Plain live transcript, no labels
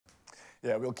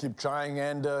Yeah, we'll keep trying.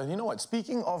 And you know what?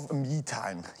 Speaking of me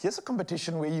time, here's a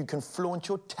competition where you can flaunt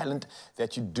your talent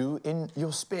that you do in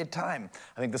your spare time.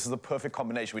 I think this is the perfect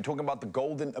combination. We're talking about the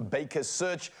Golden Baker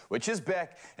Search, which is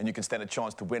back, and you can stand a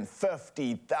chance to win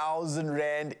 50,000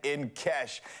 Rand in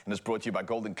cash. And it's brought to you by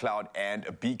Golden Cloud and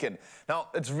a Beacon. Now,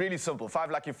 it's really simple. 5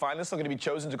 lucky finalists are going to be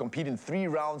chosen to compete in 3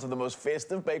 rounds of the most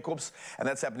festive bake-offs, and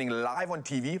that's happening live on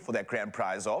TV for that grand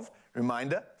prize of,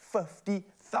 reminder,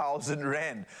 50,000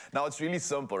 Rand. Now, it's really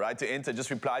simple, right? To enter, just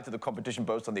reply to the competition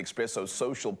post on the Expresso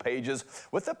social pages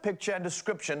with a picture and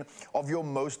description of your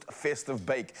most festive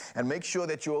bake. And make sure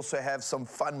that you also have some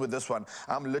fun with this one.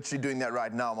 I'm literally doing that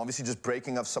right now. I'm obviously just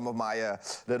breaking up some of my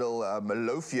little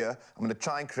loaf here. I'm going to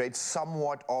try and create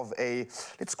somewhat of a,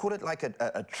 let's call it like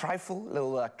a trifle,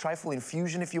 little trifle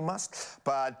infusion if you must.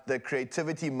 But the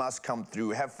creativity must come through.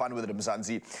 Have fun with it,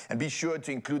 Mzansi. And be sure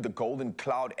to include the Golden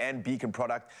Cloud and Beacon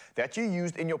product that you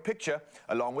used in your picture,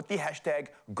 along with the hashtag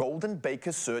Golden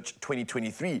Baker Search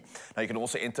 2023. Now, you can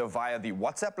also enter via the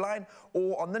WhatsApp line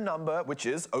or on the number, which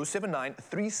is 079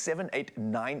 378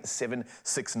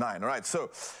 9769. All right,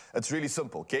 so it's really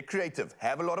simple. Get creative,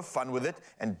 have a lot of fun with it,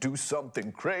 and do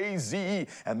something crazy.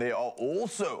 And there are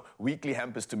also weekly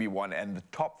hampers to be won, and the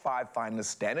top 5 finalists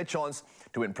stand a chance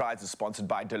to win prizes sponsored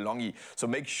by DeLonghi. So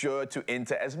make sure to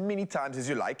enter as many times as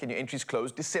you like, and your entries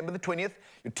close December the 20th.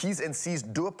 Your T's and C's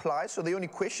do apply, so the only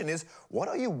question is, what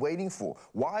are you waiting for?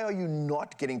 Why are you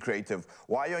not getting creative?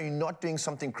 Why are you not doing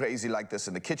something crazy like this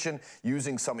in the kitchen,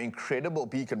 using some incredible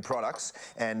Beacon products?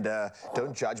 And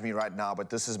don't judge me right now, but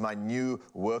this is my new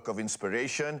work of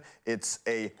inspiration. It's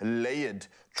a layered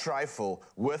trifle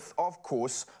with, of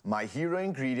course, my hero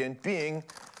ingredient being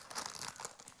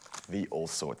the all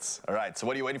sorts. All right, so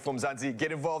what are you waiting for, Mzansi?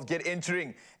 Get involved, get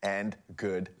entering, and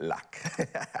good luck.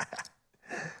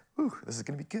 Ooh, this is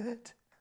going to be good.